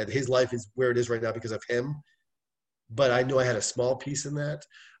knew that his life is where it is right now because of him. But I knew I had a small piece in that.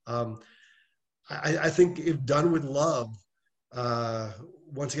 I think if done with love,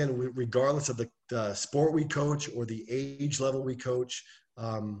 once again, regardless of the sport we coach or the age level we coach,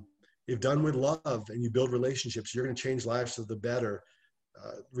 if done with love and you build relationships, you're going to change lives for the better,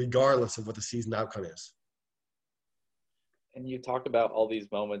 regardless of what the season outcome is. And you talked about all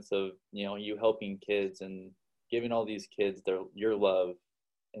these moments of, you helping kids and giving all these kids your love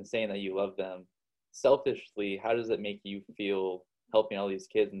and saying that you love them. Selfishly, how does it make you feel helping all these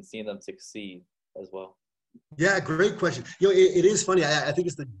kids and seeing them succeed as well? Yeah, great question. It is funny. I think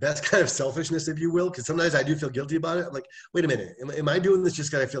it's the best kind of selfishness, if you will, because sometimes I do feel guilty about it. I'm like, wait a minute, am I doing this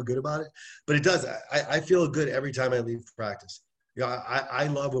just because I feel good about it? But it does. I feel good every time I leave practice. I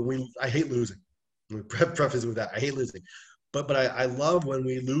love I hate losing. Preface with that. I hate losing. But I love when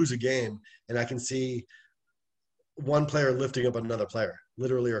we lose a game and I can see one player lifting up another player,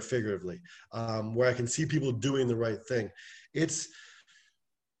 literally or figuratively, where I can see people doing the right thing.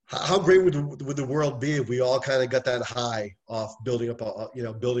 how great would the world be if we all kind of got that high off building up,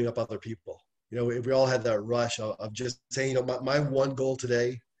 building up other people? If we all had that rush of just saying, my one goal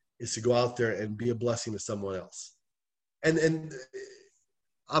today is to go out there and be a blessing to someone else. And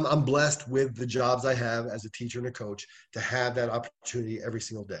I'm blessed with the jobs I have as a teacher and a coach to have that opportunity every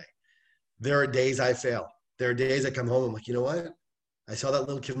single day. There are days I fail. There are days I come home, I'm like, you know what? I saw that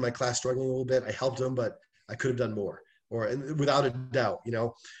little kid in my class struggling a little bit. I helped him, but I could have done more, and without a doubt,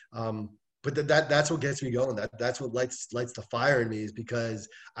 but that's what gets me going. That's what lights the fire in me, is because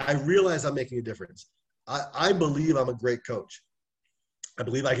I realize I'm making a difference. I believe I'm a great coach. I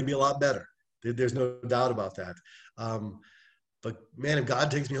believe I can be a lot better. There's no doubt about that. But man, if God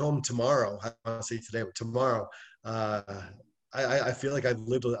takes me home tomorrow, I don't say today, but tomorrow, I feel like I've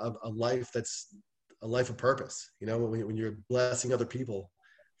lived a life that's a life of purpose. When you're blessing other people,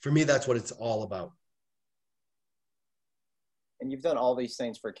 for me, that's what it's all about. And you've done all these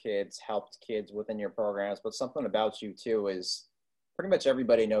things for kids, helped kids within your programs, but something about you too is pretty much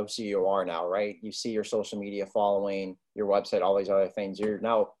everybody knows who you are now, right? You see your social media following, your website, all these other things. You're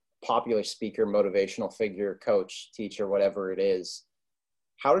now a popular speaker, motivational figure, coach, teacher, whatever it is.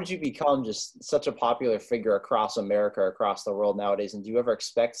 How did you become just such a popular figure across America, across the world nowadays? And do you ever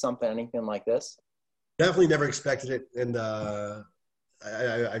expect anything like this? Definitely never expected it. And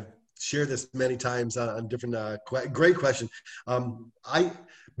I've shared this many times on different, great question.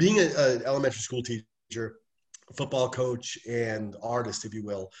 Being an elementary school teacher, football coach, and artist, if you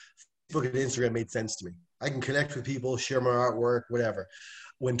will, Facebook and Instagram made sense to me. I can connect with people, share my artwork, whatever.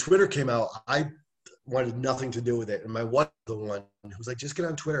 When Twitter came out, I wanted nothing to do with it. And my wife was the one who was like, just get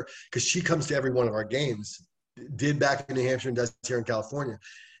on Twitter, because she comes to every one of our games, did back in New Hampshire and does here in California.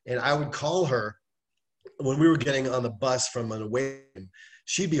 And I would call her when we were getting on the bus from an away game.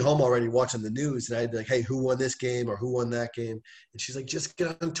 She'd be home already watching the news, and I'd be like, hey, who won this game or who won that game? And she's like, just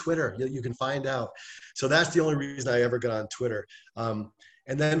get on Twitter. You can find out. So that's the only reason I ever got on Twitter. And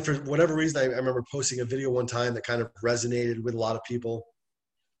then for whatever reason, I remember posting a video one time that kind of resonated with a lot of people,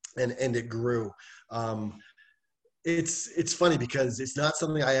 and it grew. It's funny because it's not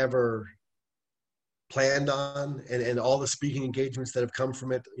something I ever planned on, and all the speaking engagements that have come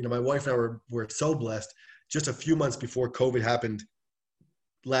from it. My wife and I were so blessed. Just a few months before COVID happened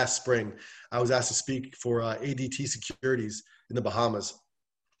last spring, I was asked to speak for ADT Securities in the Bahamas.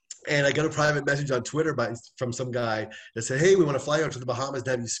 And I got a private message on Twitter from some guy that said, hey, we want to fly out to the Bahamas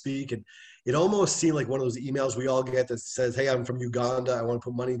to have you speak. And it almost seemed like one of those emails we all get that says, hey, I'm from Uganda. I want to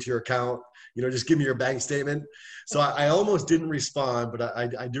put money into your account. Just give me your bank statement. So I almost didn't respond, but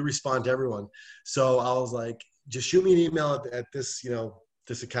I do respond to everyone. So I was like, just shoot me an email at this,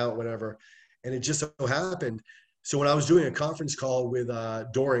 this account, whatever. And it just so happened. So when I was doing a conference call with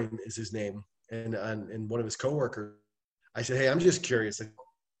Dorian is his name, and one of his coworkers, I said, hey, I'm just curious, like,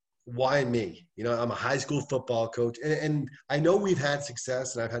 why me? I'm a high school football coach, and I know we've had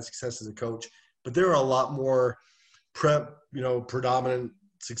success, and I've had success as a coach, but there are a lot more predominant,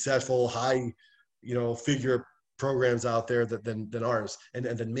 successful, high, figure programs out there than ours and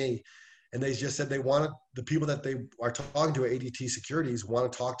than me. And they just said they wanted the people that they are talking to at ADT Securities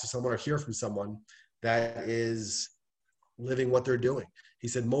want to talk to someone or hear from someone that is living what they're doing. He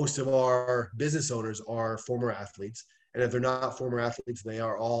said most of our business owners are former athletes, and if they're not former athletes, they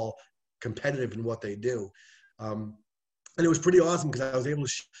are all competitive in what they do. And it was pretty awesome because I was able to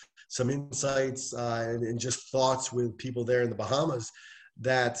share some insights and just thoughts with people there in the Bahamas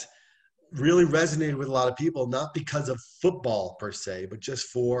that really resonated with a lot of people, not because of football per se, but just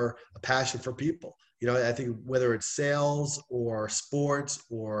for a passion for people. I think whether it's sales or sports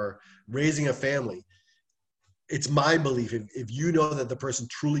or raising a family, it's my belief if you know that the person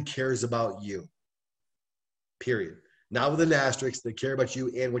truly cares about you, period. Not with an asterisk, they care about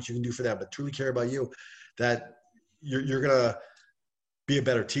you and what you can do for them, but truly care about you, that you're going to be a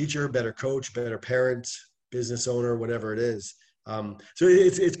better teacher, better coach, better parent, business owner, whatever it is. So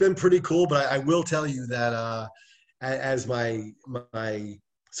it's been pretty cool, but I will tell you that as my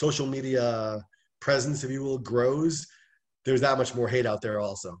social media presence, if you will, grows, there's that much more hate out there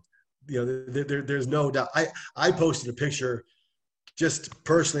also. There's no doubt. I posted a picture just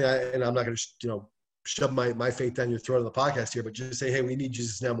personally, and I'm not going to, shove my faith down your throat on the podcast here, but just say, hey, we need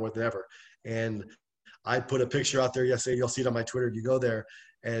Jesus now more than ever. And I put a picture out there yesterday. You'll see it on my Twitter if you go there.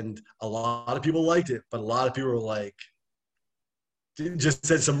 And a lot of people liked it, but a lot of people were like, just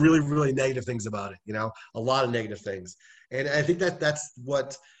said some really, really negative things about it, a lot of negative things. And I think that's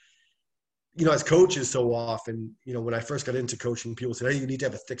what, as coaches so often, when I first got into coaching, people said, hey, you need to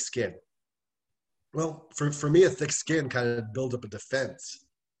have a thick skin. Well, for me, a thick skin kind of builds up a defense.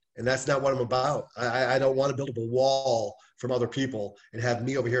 And that's not what I'm about. I don't want to build up a wall from other people and have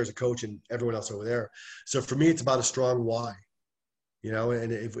me over here as a coach and everyone else over there. So for me, it's about a strong why.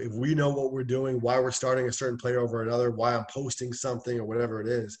 And if we know what we're doing, why we're starting a certain player over another, why I'm posting something or whatever it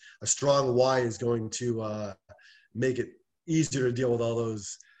is, a strong why is going to make it easier to deal with all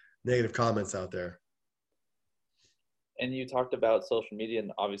those negative comments out there. And you talked about social media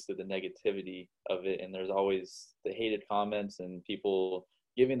and obviously the negativity of it. And there's always the hated comments and people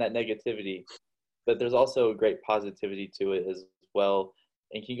giving that negativity, but there's also great positivity to it as well.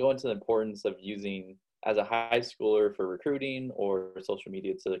 And can you go into the importance of using as a high schooler for recruiting or social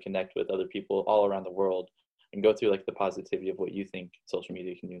media to connect with other people all around the world and go through like the positivity of what you think social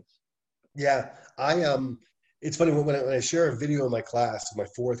media can use? Yeah, it's funny when I share a video in my class with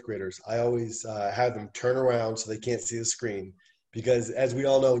my fourth graders, I always have them turn around so they can't see the screen. Because as we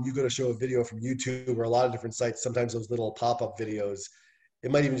all know, when you go to show a video from YouTube or a lot of different sites, sometimes those little pop-up videos,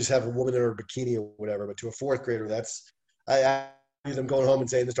 it might even just have a woman in her bikini or whatever. But to a fourth grader, I see them going home and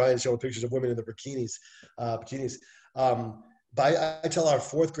saying, trying to show pictures of women in their bikinis. But I tell our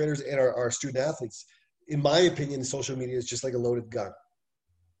fourth graders and our student athletes, in my opinion, social media is just like a loaded gun.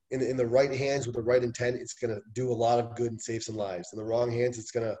 In the right hands with the right intent, it's going to do a lot of good and save some lives. In the wrong hands, it's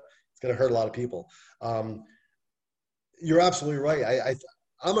going to hurt a lot of people. You're absolutely right.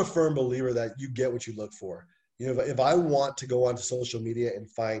 I'm a firm believer that you get what you look for. If I want to go onto social media and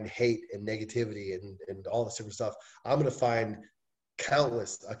find hate and negativity and all this different stuff, I'm going to find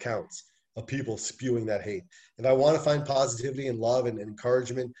countless accounts of people spewing that hate. If I want to find positivity and love and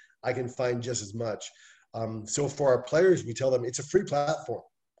encouragement, I can find just as much. So for our players, we tell them it's a free platform.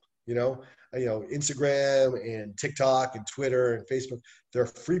 Instagram and TikTok and Twitter and Facebook, they're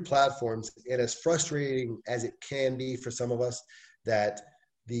free platforms. And as frustrating as it can be for some of us that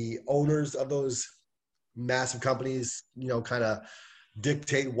the owners of those massive companies, kind of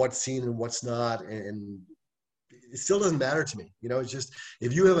dictate what's seen and what's not. And it still doesn't matter to me. It's just,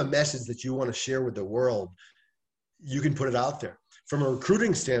 if you have a message that you want to share with the world, you can put it out there. From a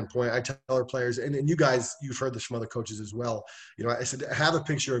recruiting standpoint, I tell our players, and you guys, you've heard this from other coaches as well. I said, have a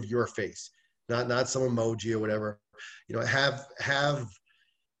picture of your face, not some emoji or whatever. Have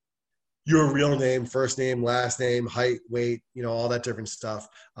your real name, first name, last name, height, weight, all that different stuff.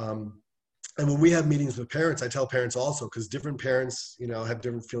 And when we have meetings with parents, I tell parents also, because different parents, have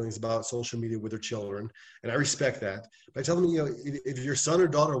different feelings about social media with their children, and I respect that. But I tell them, if your son or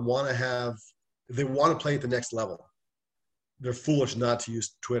daughter if they want to play at the next level, they're foolish not to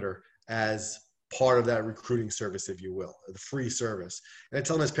use Twitter as part of that recruiting service, if you will, the free service. And I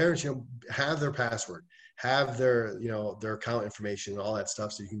tell them as parents, have their password, have their account information and all that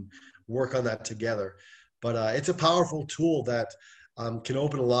stuff, so you can work on that together. But it's a powerful tool that can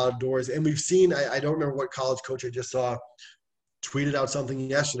open a lot of doors. And we've seen, I don't remember what college coach I just saw tweeted out something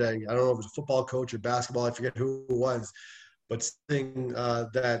yesterday. I don't know if it was a football coach or basketball. I forget who it was, but something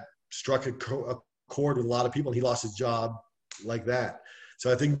that struck a chord with a lot of people, and he lost his job like that.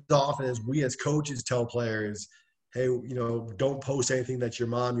 So I think often as we as coaches tell players, hey, don't post anything that your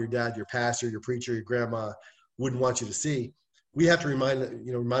mom, your dad, your pastor, your preacher, your grandma wouldn't want you to see. We have to remind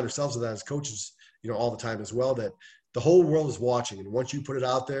ourselves of that as coaches, all the time as well, that the whole world is watching. And once you put it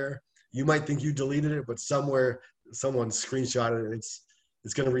out there, you might think you deleted it, but somewhere someone screenshotted it.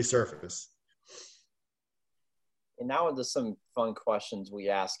 It's going to resurface. And now into some fun questions we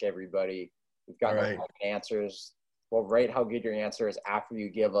ask everybody. We've got answers. We'll rate how good your answer is after you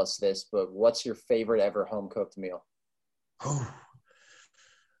give us this, but what's your favorite ever home cooked meal? Oh,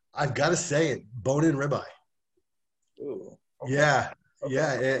 I've got to say it, bone-in ribeye. Ooh. Okay. Yeah. Okay.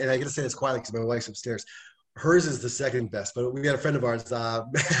 Yeah. And I got to say it's quietly because my wife's upstairs. Hers is the second best, but we had a friend of ours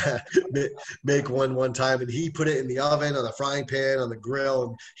make one time, and he put it in the oven, on the frying pan, on the grill,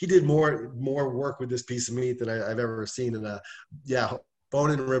 and he did more work with this piece of meat than I've ever seen. And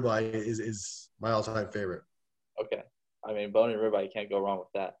bone-in ribeye is my all-time favorite. Okay. I mean, bone-in ribeye, you can't go wrong with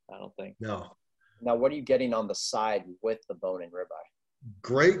that, I don't think. No. Now, what are you getting on the side with the bone-in ribeye?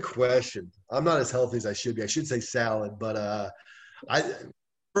 Great question. I'm not as healthy as I should be. I should say salad, but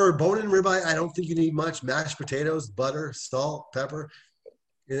for bone-in ribeye, I don't think you need much. Mashed potatoes, butter, salt, pepper,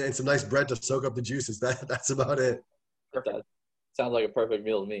 and some nice bread to soak up the juices. That's about it. That sounds like a perfect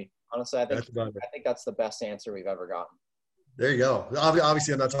meal to me. Honestly, I think that's the best answer we've ever gotten. There you go.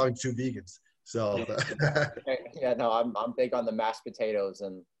 Obviously, I'm not talking to two vegans. So yeah, no, I'm big on the mashed potatoes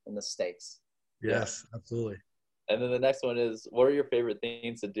and the steaks. Yes, absolutely. And then the next one is, what are your favorite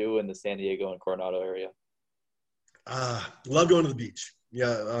things to do in the San Diego and Coronado area? Love going to the beach.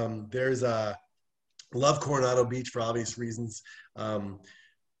 Yeah, there's love Coronado Beach for obvious reasons,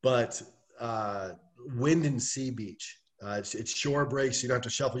 but Wind and Sea Beach It's shore breaks. So you don't have to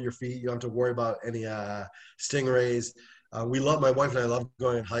shuffle your feet. You don't have to worry about any stingrays. My wife and I love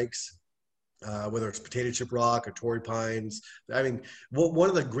going on hikes, whether it's Potato Chip Rock or Torrey Pines. I mean, one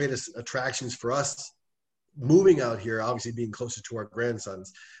of the greatest attractions for us moving out here, obviously being closer to our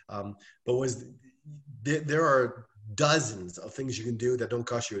grandsons, there are dozens of things you can do that don't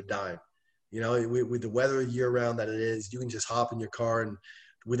cost you a dime. You know, with the weather year round that it is, you can just hop in your car and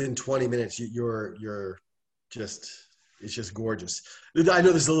within 20 minutes, it's just gorgeous. I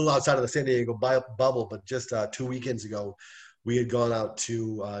know this is a little outside of the San Diego bubble, but just 2 weekends ago, we had gone out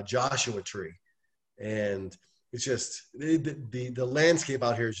to Joshua Tree, and it's just the landscape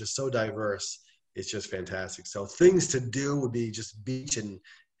out here is just so diverse. It's just fantastic. So things to do would be just beach and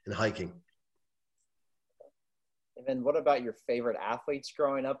hiking. And then what about your favorite athletes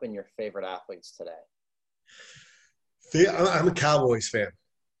growing up and your favorite athletes today? I'm a Cowboys fan.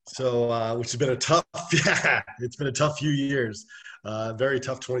 So, which has been it's been a tough few years, very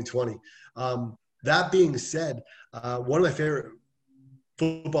tough 2020. That being said, one of my favorite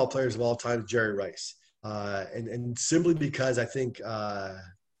football players of all time is Jerry Rice. And simply because I think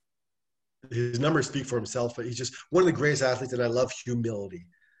his numbers speak for himself, but he's just one of the greatest athletes, and I love humility.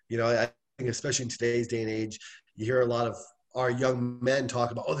 You know, I think especially in today's day and age, you hear a lot of our young men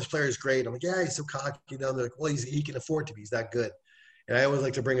talk about, oh, this player is great. I'm like, yeah, he's so cocky. You know, they're like, well, he can afford to be. He's that good. And I always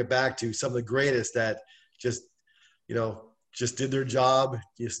like to bring it back to some of the greatest that just did their job,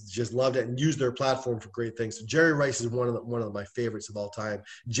 just loved it and used their platform for great things. So Jerry Rice is one of my favorites of all time.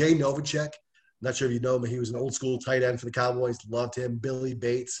 Jay Novacek, not sure if you know him, he was an old school tight end for the Cowboys. Loved him. Billy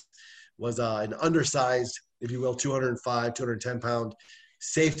Bates was an undersized, if you will, 205, 210-pound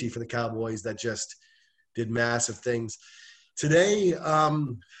safety for the Cowboys that just did massive things. Today,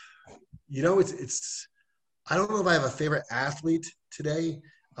 it's I don't know if I have a favorite athlete today.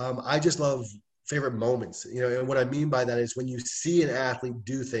 I just love favorite moments, and what I mean by that is when you see an athlete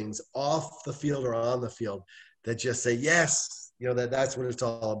do things off the field or on the field that just say, yes, that's what it's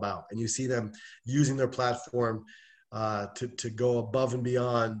all about. And you see them using their platform to go above and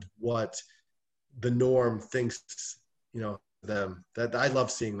beyond what the norm thinks, them. That I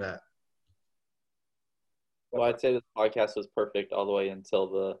love seeing that. Well, I'd say this podcast was perfect all the way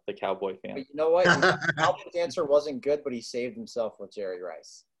until the Cowboy fan. But you know what? Cowboy's answer wasn't good, but he saved himself with Jerry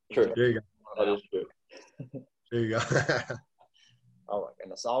Rice. True. There you go. That is true. There you go. Oh, my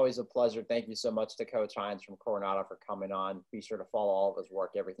goodness. Always a pleasure. Thank you so much to Coach Hines from Coronado for coming on. Be sure to follow all of his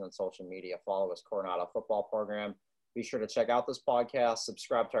work, everything on social media. Follow his Coronado football program. Be sure to check out this podcast.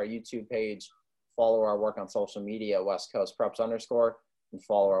 Subscribe to our YouTube page. Follow our work on social media, West Coast Preps _ and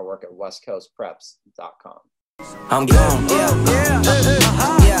follow our work at westcoastpreps.com. I'm gone.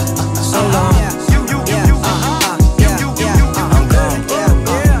 Yeah.